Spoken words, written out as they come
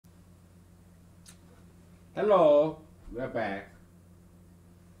Hello, we're back.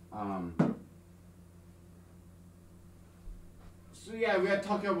 Um, so yeah, we are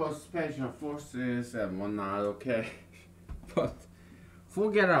talking about special forces and whatnot, okay? But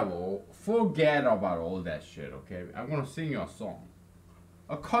forget about all that shit, okay? I'm gonna sing you a song,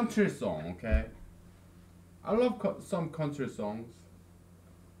 a country song, okay? I love some country songs.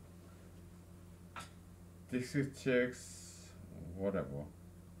 Dixie Chicks, whatever.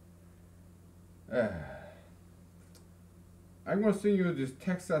 Uh, I'm gonna sing you this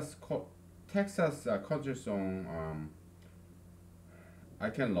Texas country song. I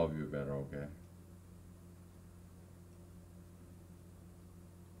can love you better, okay?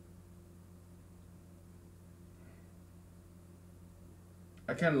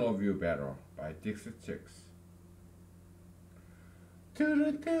 I Can Love You Better by Dixie Chicks. Da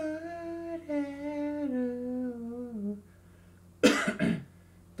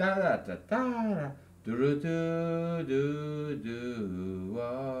da da da do do do do do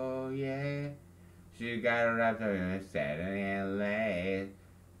oh yeah. She got a raptor in a Saturday late.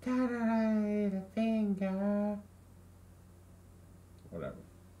 Da da da da finger. Whatever.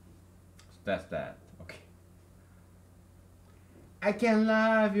 So that's that. Okay. I can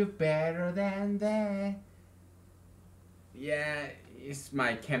love you better than that. Yeah, it's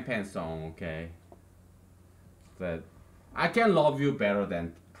my campaign song, okay? That I can love you better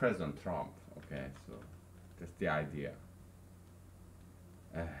than President Trump, okay? So that's the idea.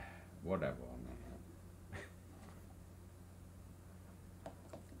 Uh, whatever,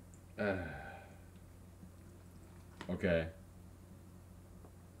 man. Okay.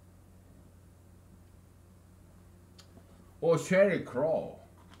 Oh, Sherry Crow.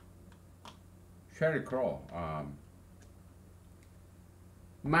 Sherry Crow.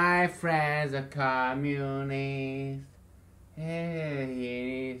 My friends are communists.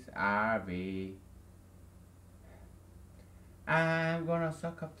 Hey, it's RV. I'm gonna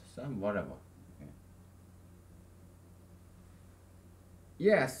suck up the sun, whatever. Okay.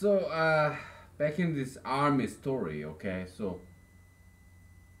 Yeah, so back in this army story, okay, so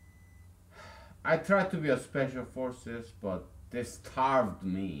I tried to be a special forces, but they starved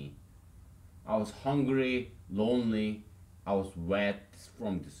me. I was hungry, lonely, I was wet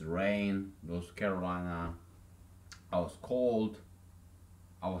from this rain, North Carolina. I was cold,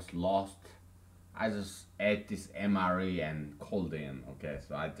 I was lost. I just ate this MRE and called in, okay,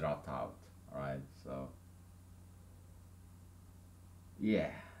 so I dropped out, alright, so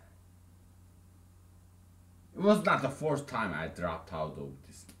yeah. It was not the first time I dropped out of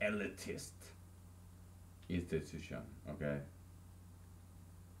this elitist institution, okay?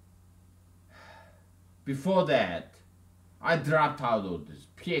 Before that, I dropped out of this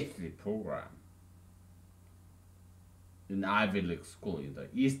PhD program in Ivy League school in the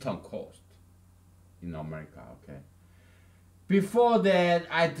Eastern Coast in America, okay? Before that,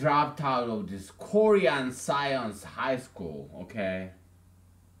 I dropped out of this Korean Science High School, okay?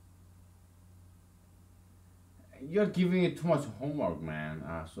 You're giving it too much homework, man.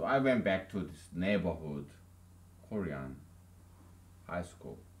 So I went back to this neighborhood Korean high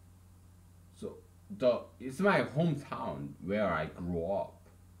school. So it's my hometown where I grew up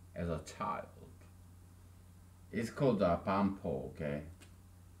as a child. It's called Bampo, okay?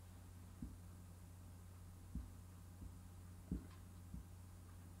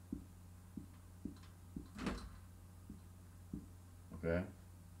 Okay?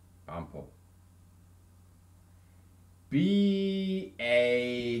 Bampo. Bampo.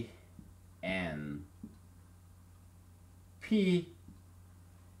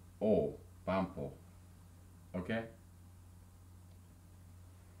 Bampo. Okay?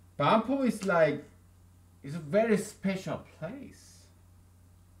 Bampo is like, it's a very special place.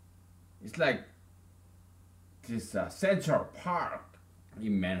 It's like this Central Park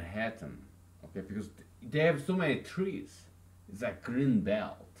in Manhattan. Okay? Because they have so many trees. It's like green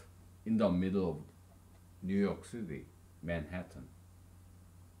belt in the middle of New York City, Manhattan.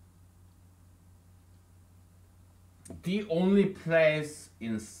 The only place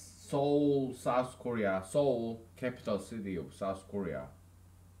in Seoul, South Korea, Seoul, capital city of South Korea,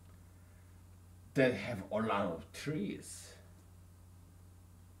 that have a lot of trees.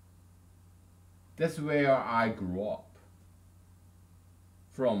 That's where I grew up.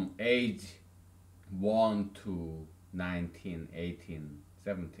 From age 1 to 19, 18,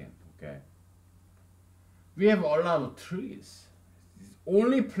 17, okay? We have a lot of trees. It's the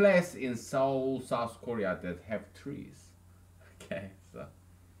only place in Seoul, South Korea that have trees. Okay, so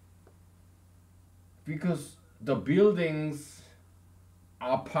because the buildings,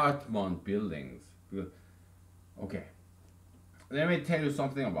 apartment buildings. Okay, let me tell you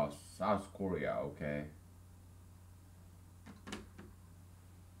something about South Korea. Okay,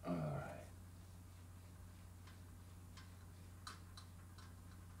 Alright.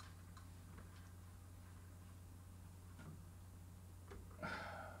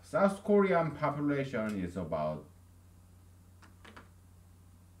 South Korean population is about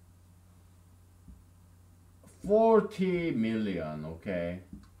 40 million, okay?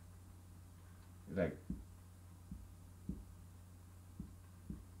 Like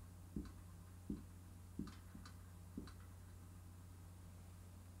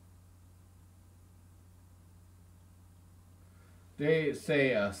they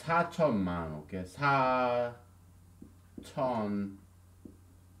say 4천만, okay? 4천만.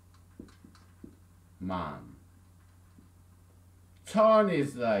 천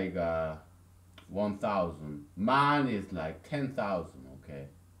is like 1,000. Man is like 10,000, okay?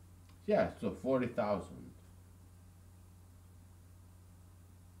 Yeah, so 40,000.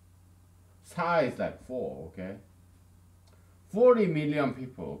 Sa is like 4, okay? 40 million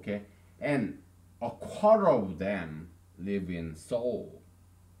people, okay? And a quarter of them live in Seoul.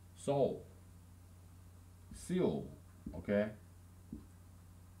 Seoul. Seoul, okay?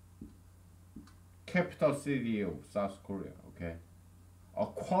 Capital city of South Korea, okay? A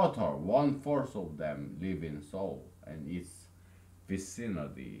quarter, 1/4 of them live in Seoul and its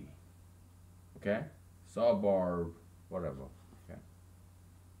vicinity, okay? Suburb, whatever, okay?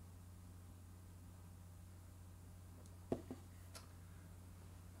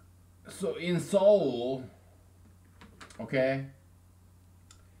 So in Seoul, okay,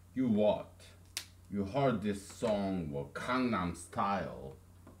 you what? You heard this song, what, Gangnam Style.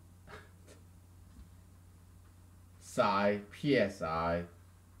 Psy, PSI,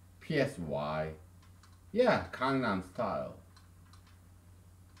 PSY. Yeah, Gangnam Style.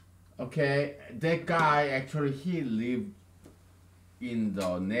 Okay, that guy actually he lived in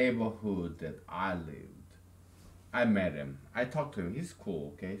the neighborhood that I lived. I met him. I talked to him. He's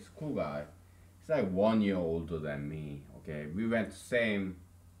cool, okay? He's a cool guy. He's like 1 year older than me, okay? We went to same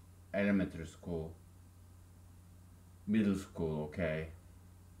elementary school, middle school, okay?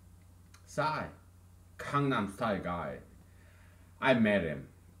 Psy, Gangnam Style guy. I met him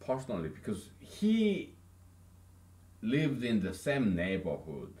personally because he lived in the same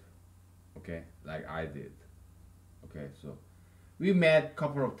neighborhood, okay, like I did. Okay, so we met a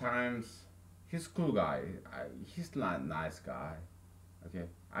couple of times. He's a cool guy. He's not a nice guy. Okay,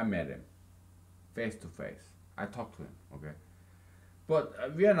 I met him face to face. I talked to him. Okay,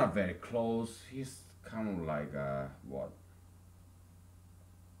 but we are not very close. He's kind of like what?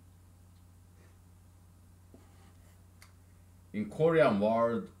 In Korean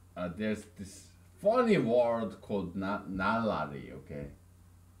word, there's this funny word called nalari. Okay,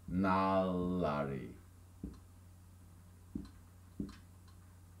 nalari.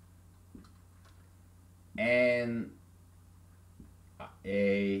 N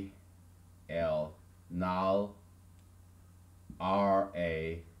A L nal R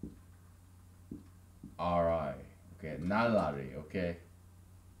A R I. Okay, nalari. Okay,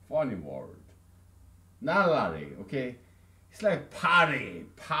 funny word. Nalari. Okay, it's like party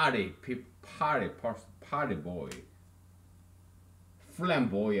boy,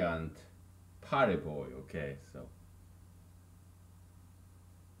 flamboyant party boy. Okay, so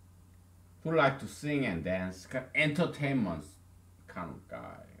who like to sing and dance, entertainment kind of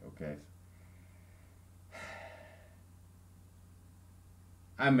guy, okay?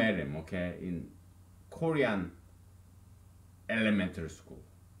 I met him, okay, in Korean elementary school.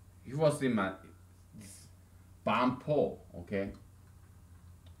 He was in my Banpo, okay?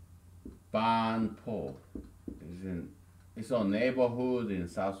 Banpo. It's a neighborhood in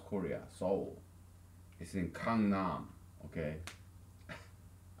South Korea, Seoul. It's in Gangnam, okay?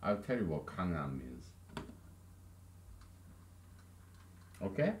 I'll tell you what Gangnam means.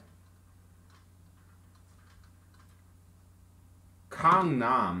 Okay?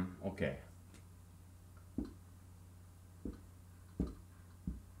 Gangnam, okay.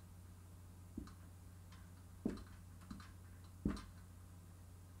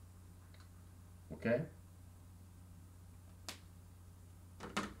 Okay?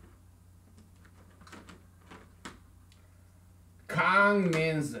 Kang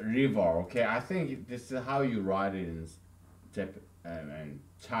means river, okay? I think this is how you write it in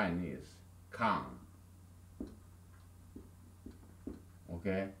Chinese. Kang.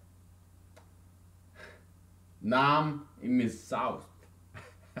 Okay? Nam, it means south.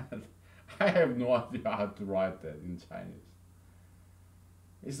 I have no idea how to write that in Chinese.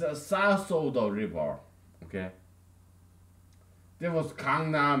 It's the south of the river, okay? There was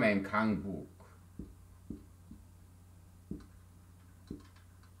Gangnam and Gangbuk.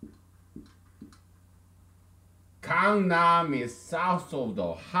 Gangnam is south of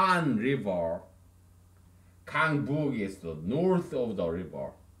the Han River. Gangbuk is the north of the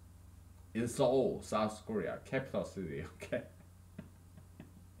river. In Seoul, South Korea, capital city. Okay.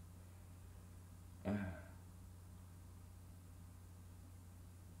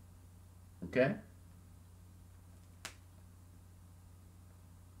 Okay.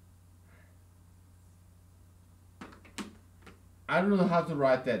 I don't know how to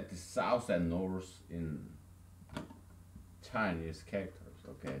write that the south and north in Chinese characters.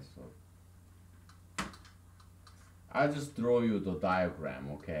 Okay, so I'll just draw you the diagram.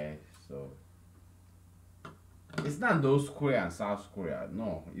 Okay, so it's not North Korea and South Korea.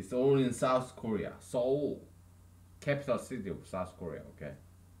 No, it's all in South Korea. Seoul, capital city of South Korea. Okay.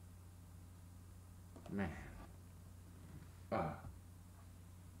 Man. Ah.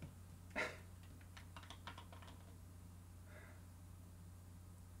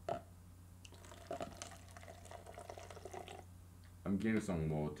 I'm getting some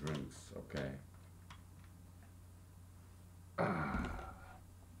more drinks, okay?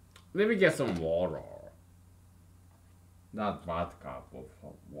 Let me get some water. Not vodka, but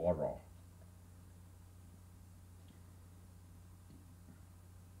water.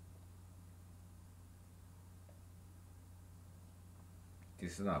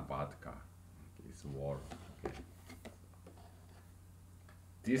 This is not vodka, it's water. Okay.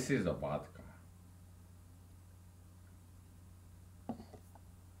 This is a vodka.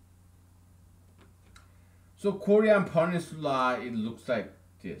 So Korean Peninsula, it looks like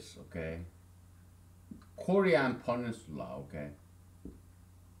this, okay? Korean Peninsula, okay?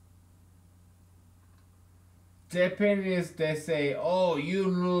 Japanese, they say, oh, you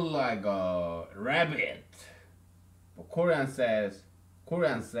look like a rabbit. But Koreans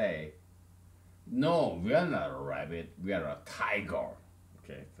say, no, we are not a rabbit, we are a tiger.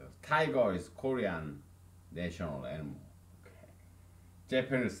 Okay, so tiger is Korean national animal. Okay.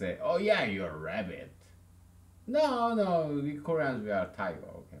 Japanese say, oh yeah, you're a rabbit. No, we Koreans, we are tiger.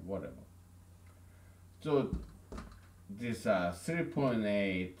 Okay, whatever. So this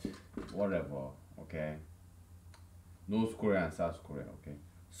 3.8, whatever. Okay. North Korea and South Korea. Okay.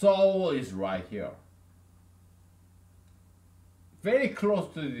 Seoul is right here. Very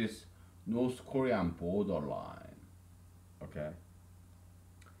close to this North Korean borderline. Okay.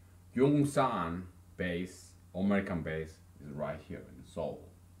 Yongsan base, American base, is right here in Seoul.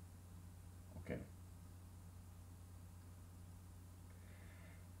 Okay.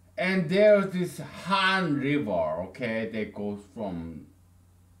 And there's this Han River, okay, that goes from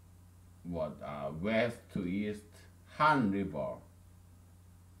west to east. Han River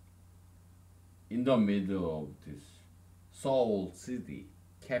in the middle of this Seoul city,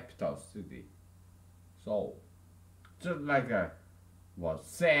 capital city, Seoul. Just like a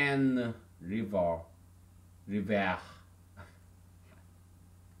Seine River,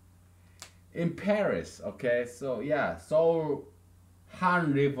 in Paris. Okay, so yeah, Seoul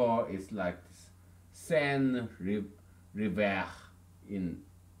Han River is like this Seine River in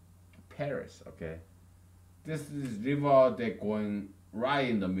Paris. Okay, this is river that going right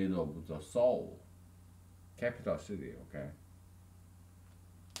in the middle of the Seoul, capital city. Okay.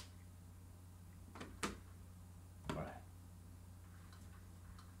 All right.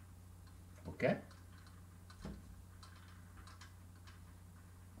 Okay.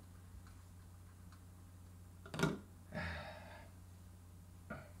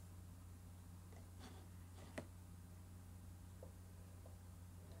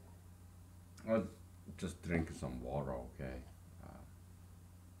 I'll just drink some water, okay?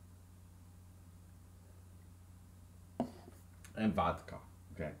 And vodka,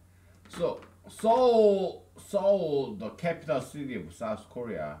 okay? So Seoul, the capital city of South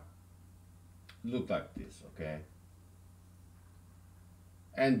Korea, look like this, okay?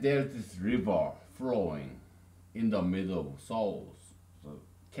 And there's this river flowing in the middle of Seoul, the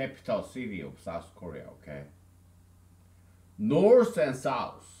capital city of South Korea, okay? North and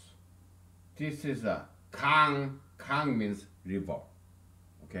south. This is a Gang. Gang means river.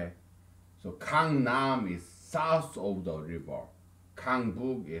 Okay? So Gangnam is south of the river.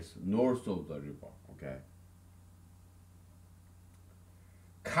 Gangbuk is north of the river. Okay?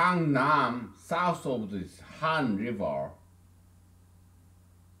 Gangnam, south of this Han River,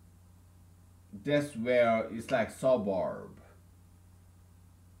 that's where it's like suburb.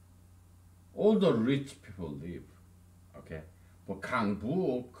 All the rich people live. Okay? But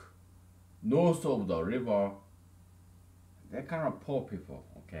Gangbuk, north of the river, they're kind of poor people,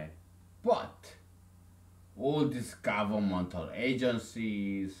 okay? But all these governmental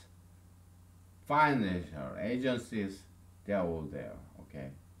agencies, financial agencies, they're all there,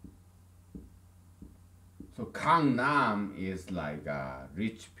 okay? So Gangnam is like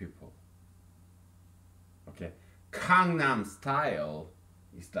rich people. Okay, Gangnam style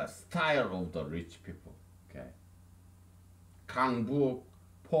is the style of the rich people. Okay, Gangbuk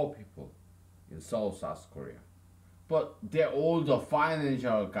poor people in South Korea. But all the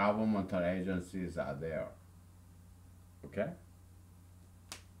financial governmental agencies are there. Okay,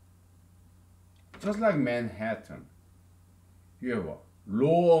 just like Manhattan, you have a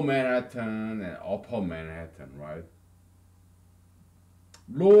lower Manhattan and upper Manhattan, right?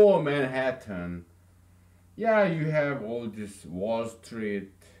 Lower Manhattan, yeah, you have all this Wall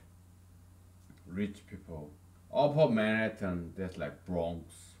Street rich people. Upper Manhattan, that's like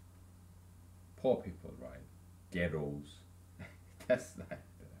Bronx, poor people, right? Ghettos. That's like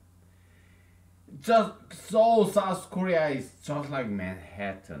just so South Korea is just like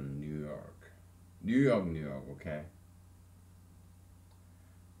Manhattan, New York, New York. Okay.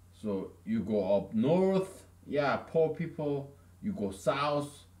 So you go up north, yeah, poor people. You go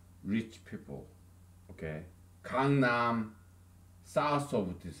south, rich people. Okay. Gangnam, south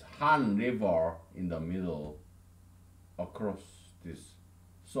of this Han River in the middle, across this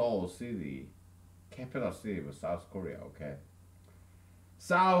Seoul city, capital city of South Korea. Okay.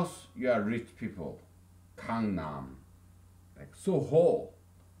 South, you are rich people. Gangnam, like Soho,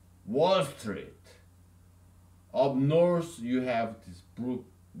 Wall Street. Up north, you have this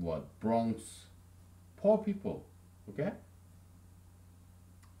Bronx, poor people. Okay.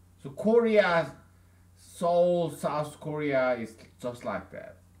 So Korea, Seoul, South Korea is just like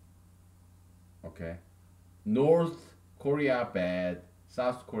that. Okay. North Korea bad,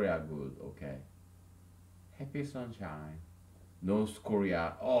 South Korea good. Okay. Happy sunshine. North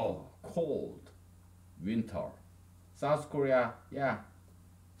Korea, oh, cold, winter. South Korea, yeah,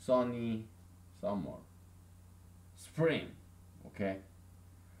 sunny, summer. Spring, okay.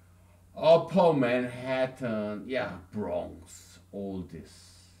 Upper Manhattan, yeah, Bronx, all this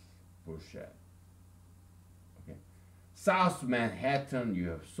bullshit. Okay. South Manhattan, you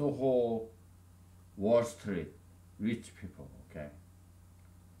have Soho, Wall Street, rich people, okay.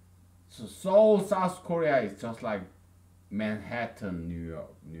 So Seoul, South Korea is just like Manhattan, New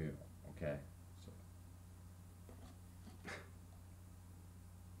York, okay. So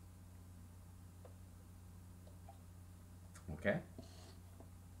okay.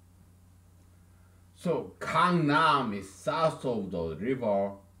 So Gangnam is south of the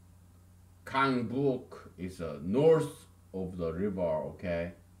river. Gangbuk is north of the river.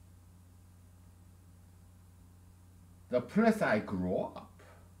 Okay. The place I grew up,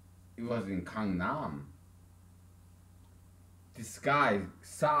 it was in Gangnam. This guy,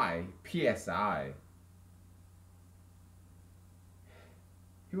 PSI,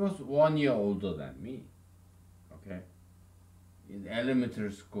 he was 1 year older than me. Okay. In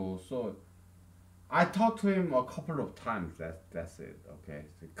elementary school, so I talked to him a couple of times. That's it. Okay,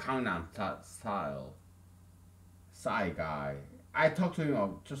 the Gangnam style, Psy guy. I talked to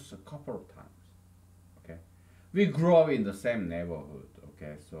him just a couple of times. Okay, we grew up in the same neighborhood.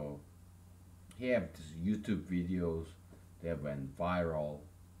 Okay, so he have these YouTube videos that went viral.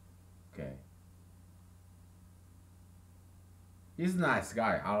 Okay, he's a nice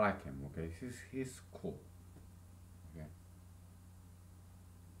guy. I like him. Okay, he's cool. Okay.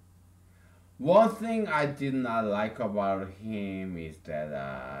 One thing I did not like about him is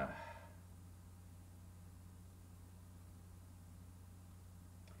that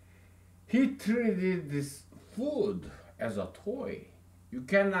he treated this food as a toy. You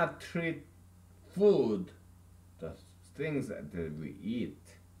cannot treat food, the things that we eat,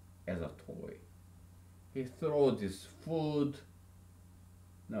 as a toy. He throw this food.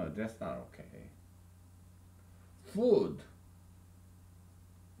 No, that's not okay. Food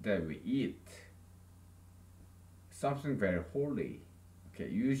that we eat, something very holy. Okay,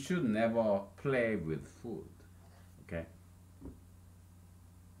 you should never play with food. Okay.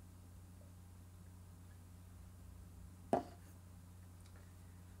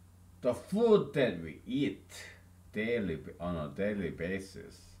 The food that we eat on a daily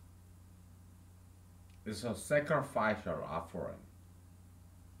basis is a sacrificial offering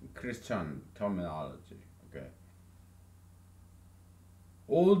in Christian terminology. Okay.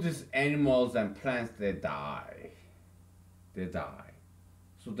 All these animals and plants, they die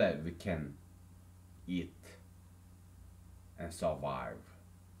so that we can eat and survive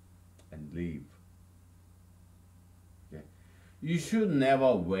and live. Okay, you should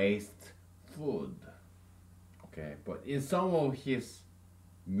never waste food. Okay, but in some of his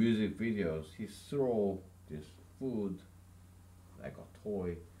music videos, he throw this food like a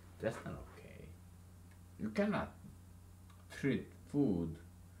toy. That's not okay. You cannot treat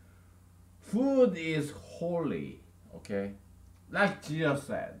food is holy, okay? Like Jesus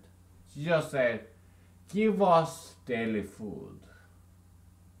said. Jesus said, give us daily food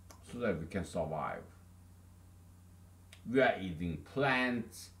so that we can survive. We are eating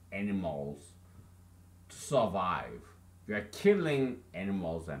plants, animals to survive. We are killing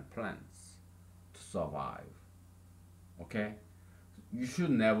animals and plants to survive. Okay? You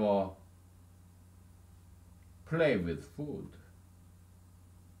should never play with food.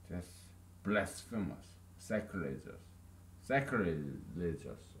 That's blasphemous, sacrilegious.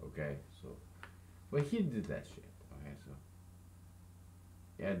 Sacrilegious, okay? So, but he did that shit, okay? So,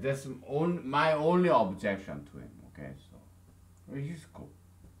 yeah, that's my only objection to him, okay? So, well, he's cool,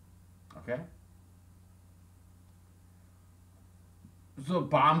 okay? So,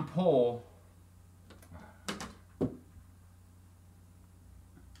 Bampo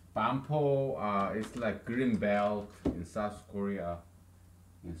is like green belt in South Korea,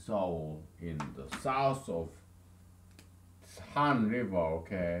 in Seoul, in the south of Han River,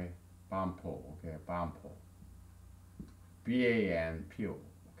 okay? Bampo, okay? Bampo. BANPO,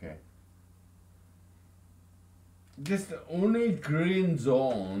 okay? This is the only green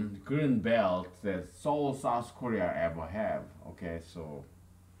zone, green belt that Seoul, South Korea ever have, okay? So,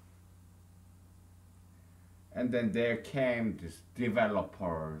 and then there came these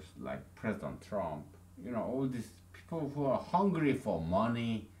developers like President Trump, all these people who are hungry for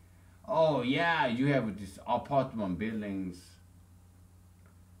money. Oh yeah, you have these apartment buildings.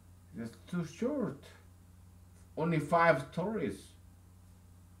 It's too short. Only 5 stories.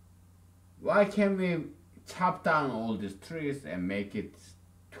 Why can't we chop down all these trees and make it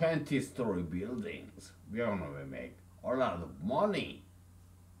 20-story buildings? We're gonna make a lot of money.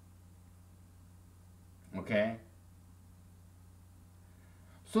 Okay?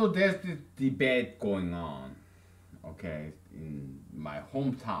 So there's this debate going on, okay, in my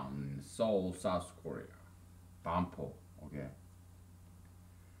hometown, in Seoul, South Korea, Bampo, okay?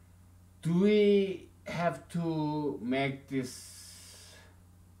 Do we have to make this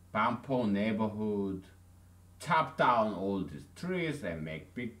Bampo neighborhood chop down all these trees and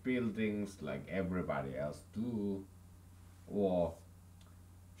make big buildings like everybody else do? Or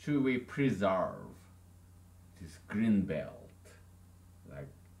should we preserve this green belt, like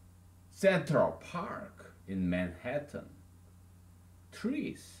Central Park in Manhattan?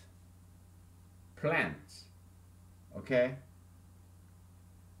 Trees, plants, okay?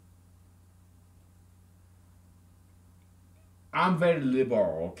 I'm very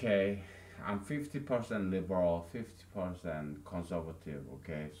liberal, okay? I'm 50% liberal, 50% conservative,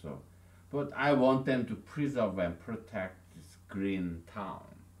 okay? So, but I want them to preserve and protect this green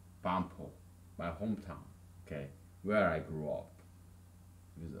town, Bampo, my hometown, okay? Where I grew up,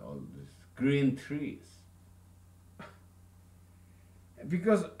 with all these green trees.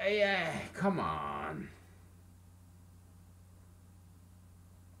 Because, yeah, come on.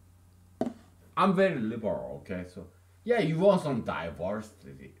 I'm very liberal, okay? So, yeah, you want some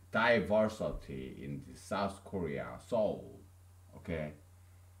diversity in the South Korea, Seoul, okay?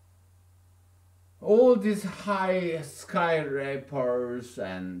 All these high skyscrapers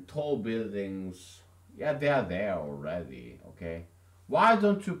and tall buildings, yeah, they are there already, okay? Why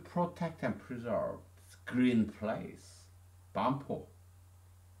don't you protect and preserve this green place, Bampo,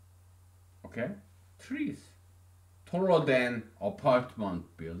 okay? Trees, taller than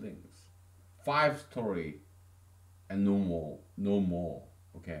apartment buildings, 5-story and no more,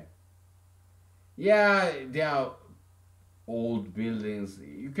 okay? Yeah, they are old buildings,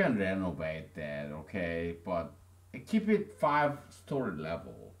 you can renovate that, okay? But keep it 5-story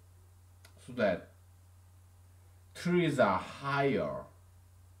level so that trees are higher,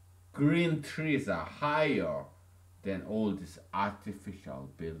 green trees are higher than all these artificial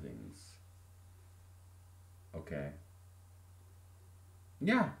buildings, okay?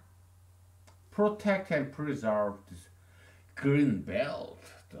 Yeah, protect and preserve this green belt,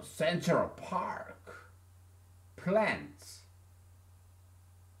 the Central Park, plants.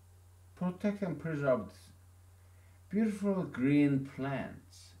 Protect and preserve this beautiful green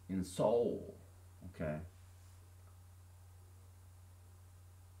plants in Seoul, okay?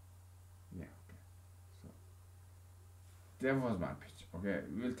 Yeah, okay. So that was my pitch, okay?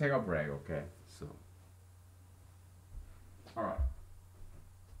 We'll take a break, okay? So, all right.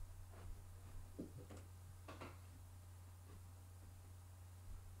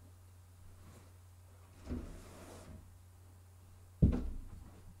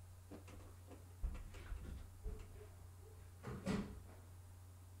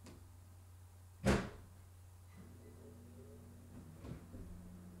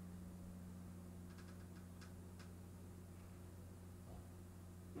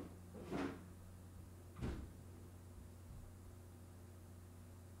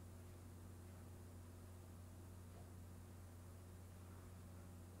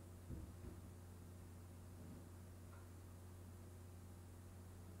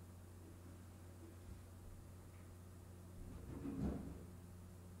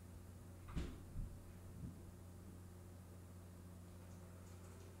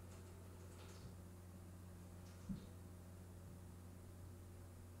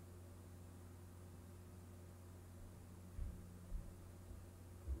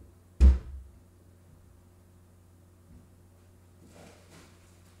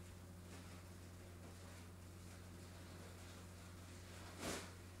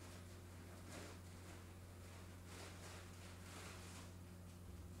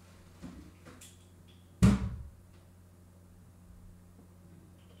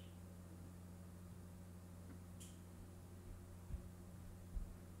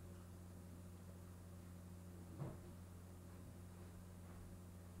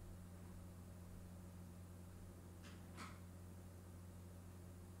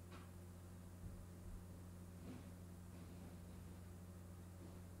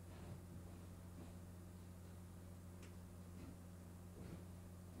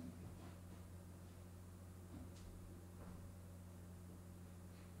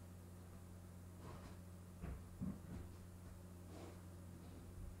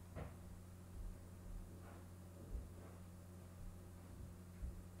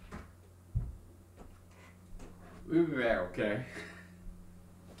 We'll be back, okay?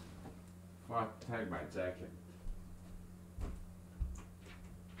 I'll take my jacket.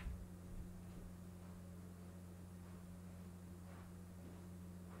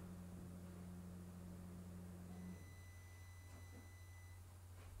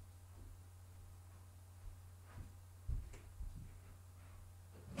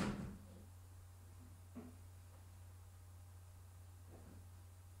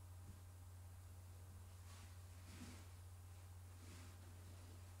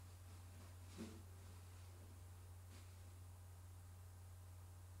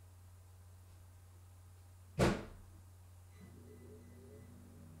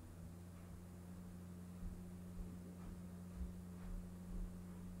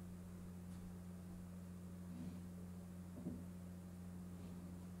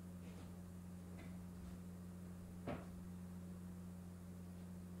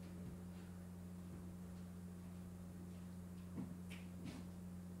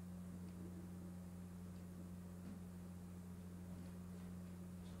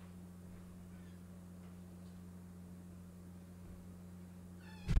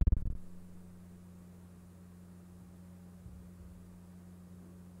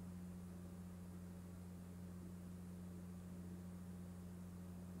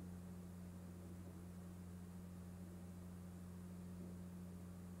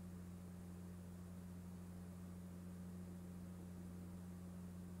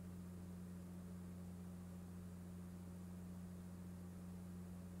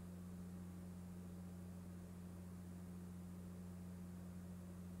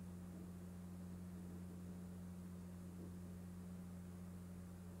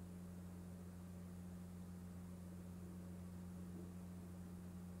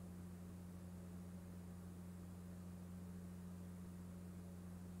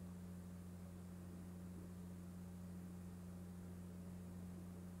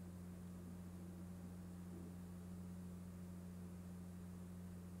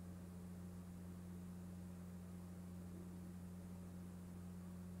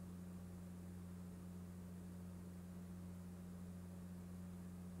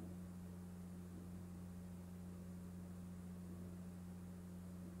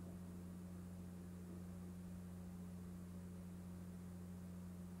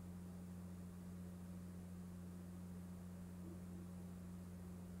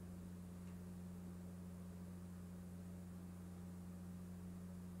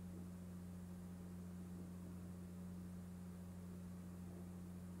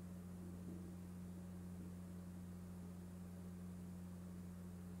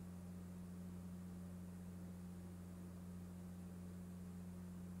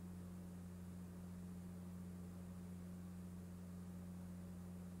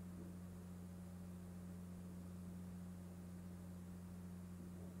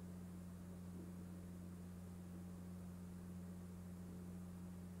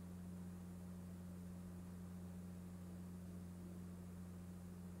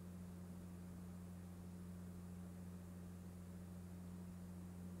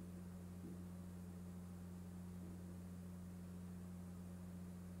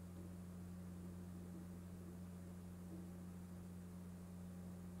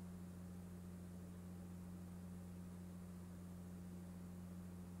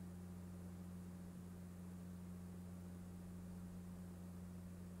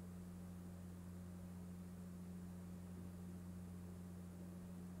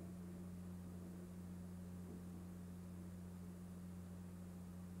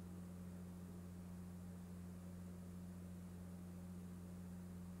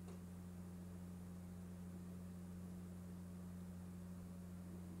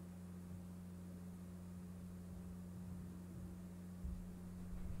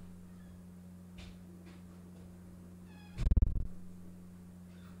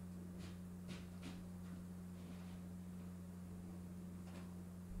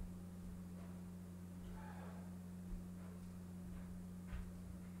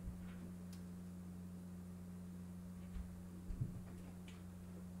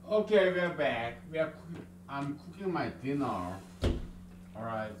 Okay, we're back. I'm cooking my dinner. All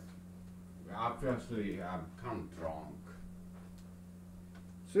right. Obviously, I'm kind of drunk.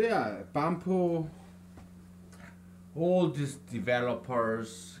 So yeah, Bampo, all these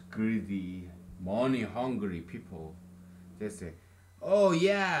developers, greedy, money-hungry people, they say, "Oh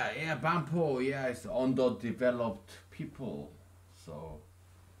yeah, Bampo, yeah, it's underdeveloped people." So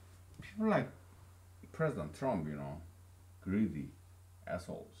people like President Trump, greedy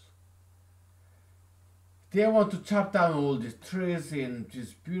assholes. They want to chop down all these trees in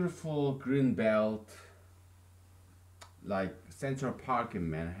this beautiful green belt. like Central Park in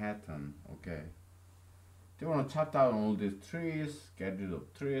Manhattan, okay? They want to chop down all these trees, get rid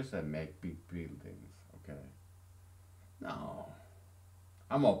of trees, and make big buildings, okay? No,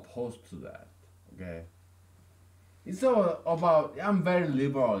 I'm opposed to that, okay? It's all about, I'm very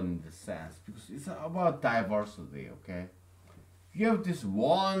liberal in this sense because it's about diversity, okay? You have this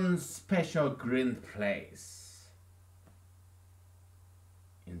one special green place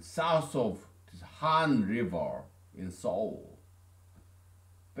in south of this Han River in Seoul.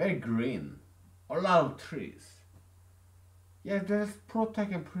 Very green, a lot of trees. Yeah, let's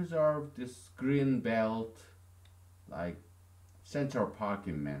protect and preserve this green belt like Central Park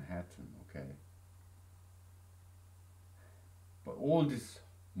in Manhattan, okay? But all these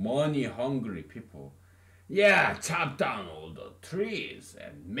money hungry people, yeah, chop down all the trees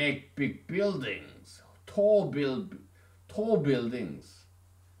and make big buildings, tall buildings.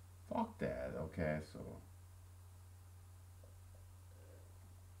 Fuck that, okay? So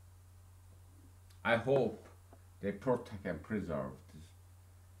I hope they protect and preserve this.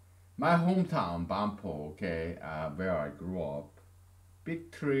 My hometown, Bampo, okay, where I grew up,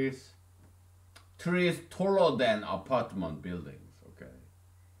 big trees, trees taller than apartment buildings, okay?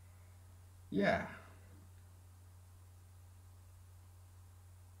 Yeah.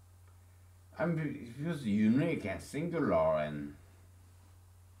 I mean, it was unique and singular and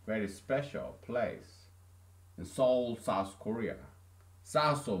very special place in Seoul, South Korea,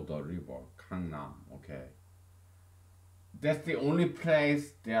 south of the river Gangnam, okay? That's the only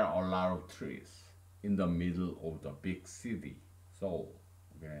place there are a lot of trees in the middle of the big city, Seoul,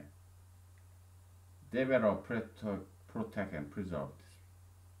 okay? They better protect and preserve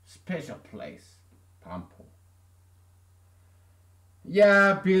this special place, Pampo.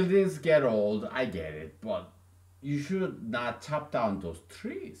 Yeah, buildings get old, I get it, but you should not chop down those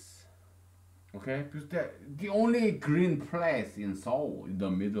trees, okay? Because the only green place in Seoul, in the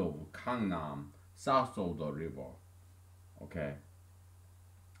middle of Gangnam, south of the river, okay?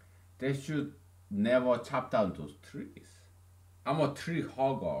 They should never chop down those trees. I'm a tree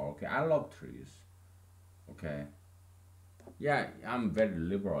hugger, okay? I love trees, okay? Yeah, I'm very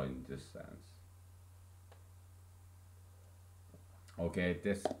liberal in this sense. Okay,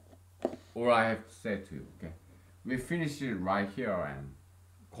 that's all I have to say to you, okay? We finish it right here and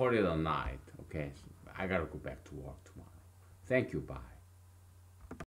call it a night, okay? So I gotta go back to work tomorrow. Thank you, bye.